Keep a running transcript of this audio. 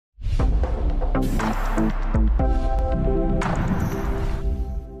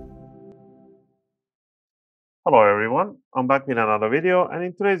Hello everyone, I'm back with another video, and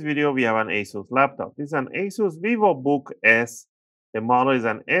in today's video we have an ASUS laptop. This is an ASUS VIVOBook S. The model is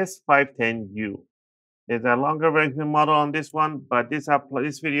an S510U. There's a longer version model on this one, but this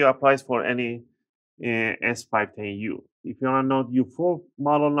video applies for any S510U. If you want to know your full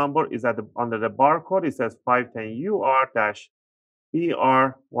model number, is under the barcode. It says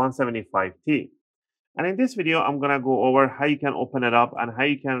 510UR-BR175T. And in this video, I'm going to go over how you can open it up and how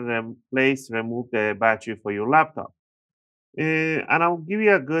you can remove the battery for your laptop. And I'll give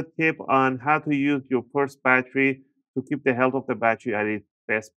you a good tip on how to use your first battery to keep the health of the battery at its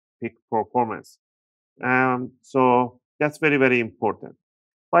best peak performance. So that's very, very important.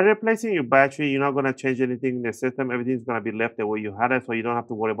 By replacing your battery, you're not going to change anything in the system. Everything's going to be left the way you had it, so you don't have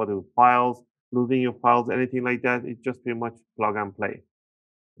to worry about the files, losing your files, anything like that. It's just pretty much plug and play,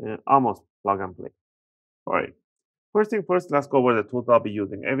 almost plug and play. All right. First thing first, let's go over the tools I'll be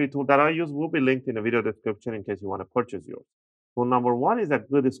using. Every tool that I use will be linked in the video description in case you want to purchase yours. Tool number one is a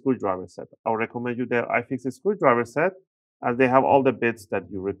good screwdriver set. I would recommend you the iFixit screwdriver set, as they have all the bits that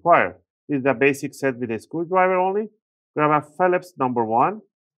you require. This is the basic set with a screwdriver only. Grab a Phillips number one.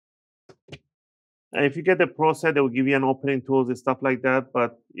 And if you get the Pro set, they will give you an opening tools and stuff like that.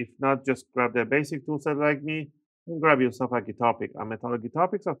 But if not, just grab the basic tool set like me and grab yourself a guitar pick. A metal guitar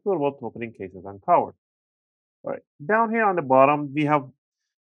picks are suitable to opening cases and covers. All right, down here on the bottom, we have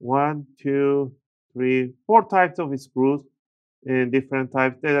 1, 2, 3, 4 types of screws in different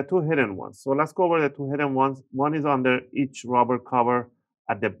types. There are 2 hidden ones. So let's go over the 2 hidden ones. One is under each rubber cover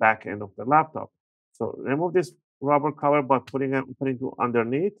at the back end of the laptop. So remove this rubber cover by putting it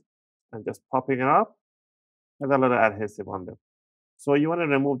underneath and just popping it up. There's a little adhesive on them. So you want to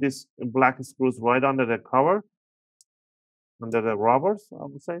remove these black screws right under the cover, under the rubbers, I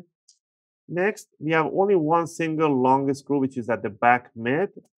would say. Next, we have only one single long screw, which is at the back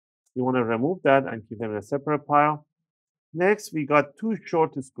mid. You want to remove that and keep them in a separate pile. Next, we got 2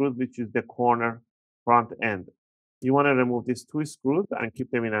 short screws, which is the corner front end. You want to remove these 2 screws and keep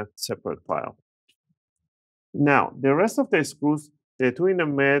them in a separate pile. Now, the rest of the screws, the 2 in the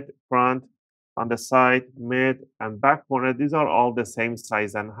mid, front, on the side, mid, and back corner, these are all the same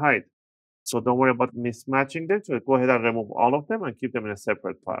size and height. So don't worry about mismatching them. So go ahead and remove all of them and keep them in a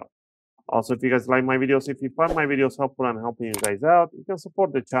separate pile. Also, if you guys like my videos, if you find my videos helpful and helping you guys out, you can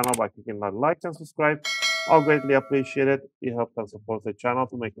support the channel by clicking that like and subscribe. I'll greatly appreciate it. It helps and supports the channel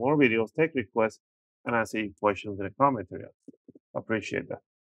to make more videos, take requests, and answer your questions in the comment area. Appreciate that.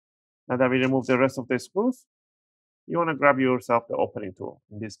 Now that we remove the rest of the screws, you want to grab yourself the opening tool.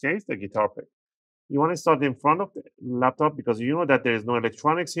 In this case, the guitar pick. You want to start in front of the laptop because you know that there is no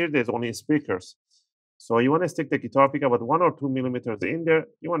electronics here. There's only speakers. So you want to stick the guitar pick about 1 or 2 millimeters in there.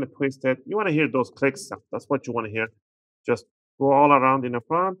 You want to twist it. You want to hear those clicks. That's what you want to hear. Just go all around in the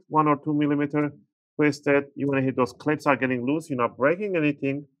front, 1 or 2 millimeter, twist it. You want to hear those clips are getting loose. You're not breaking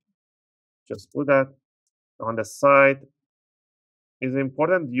anything. Just put that on the side. It's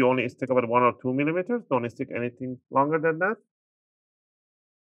important you only stick about 1 or 2 millimeters. Don't stick anything longer than that.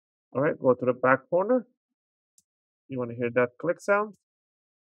 All right, go to the back corner. You want to hear that click sound.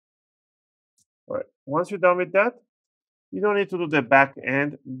 All right, once you're done with that, you don't need to do the back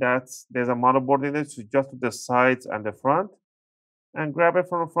end. There's a motherboard in it, so just do the sides and the front. And grab it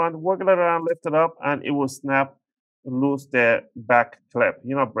from the front, wiggle it around, lift it up, and it will snap loose the back clip.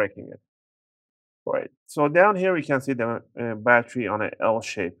 You're not breaking it. All right, so down here we can see the battery on an L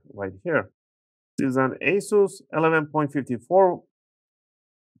shape right here. This is an ASUS 11.54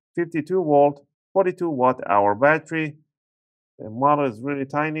 52 volt 42 watt hour battery. The model is really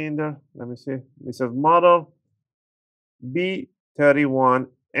tiny in there. Let me see. This is model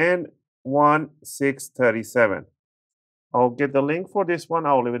B31N1637. I'll get the link for this one.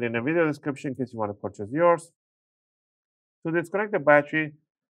 I'll leave it in the video description in case you want to purchase yours. To disconnect the battery,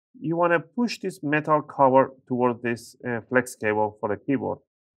 you want to push this metal cover towards this flex cable for the keyboard.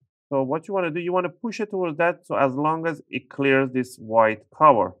 So what you want to do, you want to push it towards that, so as long as it clears this white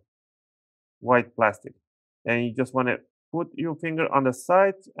cover, white plastic. And you just want to put your finger on the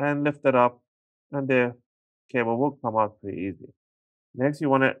side and lift it up, and the cable will come out pretty easy. Next, you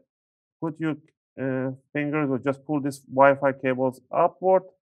want to put your fingers or just pull these Wi-Fi cables upward,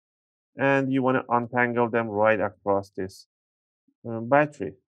 and you want to untangle them right across this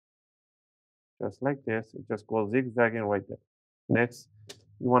battery. Just like this, it just goes zigzagging right there. Next,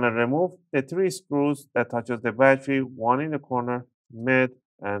 you want to remove the 3 screws that touches the battery, one in the corner, mid,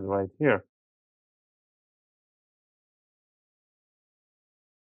 and right here.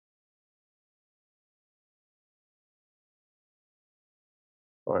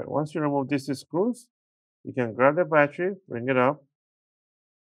 All right, once you remove these screws, you can grab the battery, bring it up.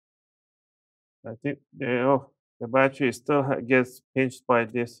 I think, oh, The battery still gets pinched by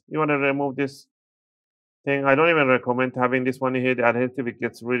this. You want to remove this thing. I don't even recommend having this one here. The adhesive, it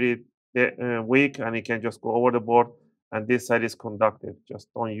gets really weak and it can just go over the board, and this side is conductive. Just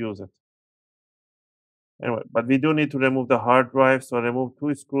don't use it. Anyway, but we do need to remove the hard drive. So remove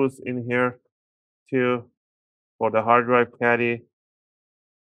 2 screws in here, 2 for the hard drive caddy,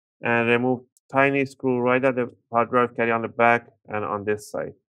 and remove tiny screw right at the hard drive caddy on the back and on this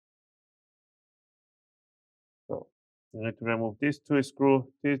side. So you need to remove these 2 screws,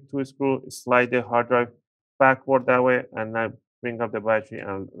 slide the hard drive backward that way, and now bring up the battery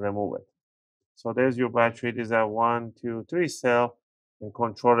and remove it. So there's your battery. This is a 1, 2, 3 cell, and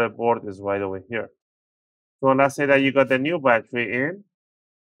controller board is right over here. So let's say that you got the new battery in.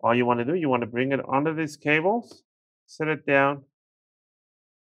 All you want to do, you want to bring it under these cables, set it down,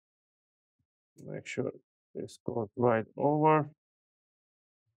 make sure this goes right over.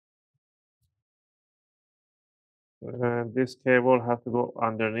 And this cable has to go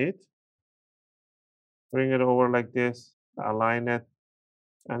underneath. Bring it over like this, align it,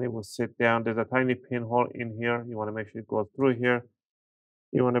 and it will sit down. There's a tiny pinhole in here. You want to make sure it goes through here.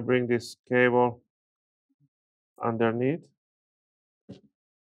 You want to bring this cable underneath.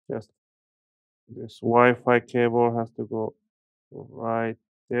 Just this Wi-Fi cable has to go right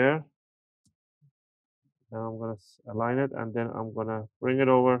there. Now I'm going to align it, and then I'm going to bring it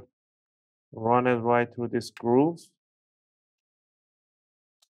over, run it right through these grooves.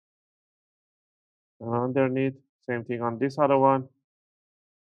 And underneath, same thing on this other one.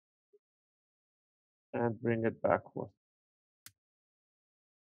 And bring it backward.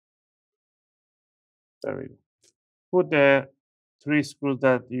 There we go. Put the 3 screws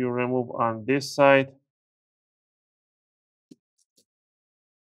that you remove on this side.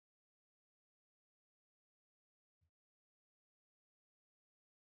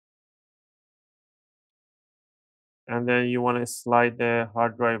 And then you want to slide the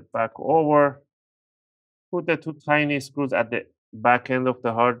hard drive back over. Put the 2 tiny screws at the back end of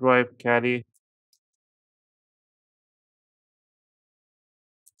the hard drive caddy.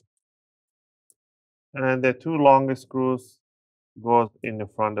 And the 2 longest screws goes in the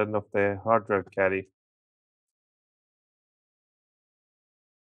front end of the hard drive caddy.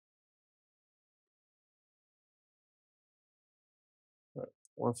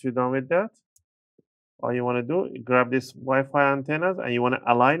 Once you're done with that, all you want to do, grab this Wi-Fi antennas and you want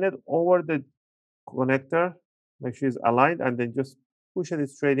to align it over the connector. Make sure it's aligned, and then just push it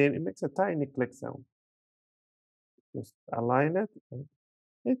straight in. It makes a tiny click sound. Just align it.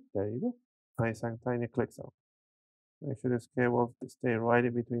 There you go. Nice and tiny click sound. Make sure this cable stay right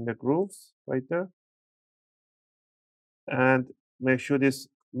in between the grooves, right there. And make sure this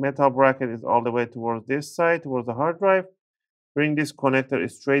metal bracket is all the way towards this side, towards the hard drive. Bring this connector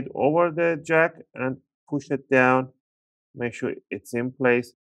straight over the jack and push it down. Make sure it's in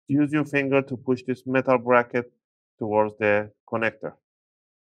place. Use your finger to push this metal bracket towards the connector.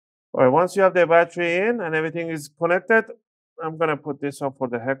 All right, once you have the battery in and everything is connected, I'm gonna put this up for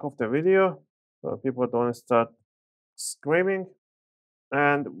the heck of the video so people don't start screaming.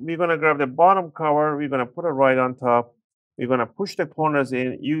 And we're gonna grab the bottom cover, we're gonna put it right on top. We're gonna push the corners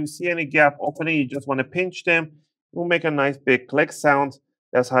in. You see any gap opening, you just wanna pinch them. It will make a nice big click sound.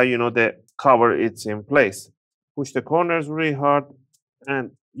 That's how you know the cover is in place. Push the corners really hard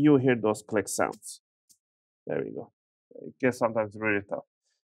and you hear those click sounds. There we go. It gets sometimes really tough.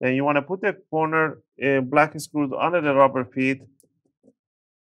 Then you want to put the corner black screws under the rubber feet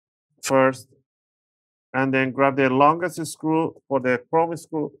first, and then grab the longest screw for the chrome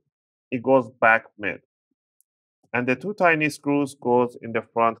screw. It goes back mid, and the 2 tiny screws goes in the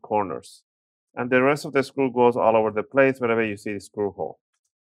front corners, and the rest of the screw goes all over the place wherever you see the screw hole.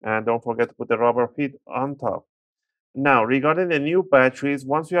 And don't forget to put the rubber feet on top. Now, regarding the new batteries,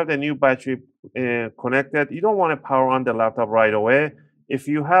 once you have the new battery connected, you don't want to power on the laptop right away. If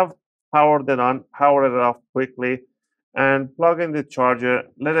you have powered it on, power it off quickly and plug in the charger.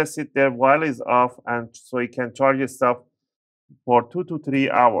 Let it sit there while it's off, and so it can charge itself for 2 to 3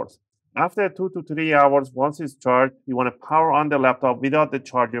 hours. After 2 to 3 hours, once it's charged, you want to power on the laptop without the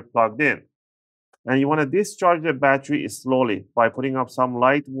charger plugged in. And you want to discharge the battery slowly by putting up some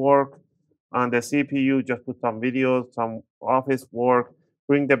light work on the CPU. Just put some videos, some office work,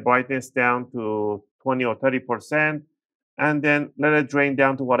 bring the brightness down to 20 or 30%, and then let it drain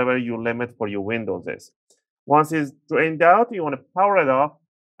down to whatever your limit for your Windows is. Once it's drained out, you want to power it off,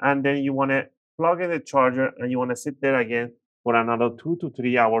 and then you want to plug in the charger, and you want to sit there again for another 2 to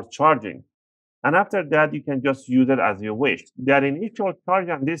 3 hours charging. And after that, you can just use it as you wish. The initial charge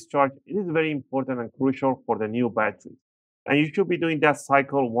and discharge is very important and crucial for the new battery. And you should be doing that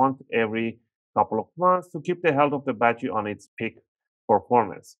cycle once every couple of months to keep the health of the battery on its peak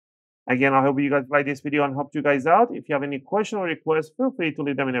performance. Again, I hope you guys like this video and helped you guys out. If you have any question or requests, feel free to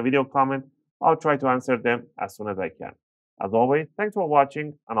leave them in a video comment. I'll try to answer them as soon as I can. As always, thanks for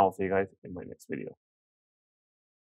watching, and I'll see you guys in my next video.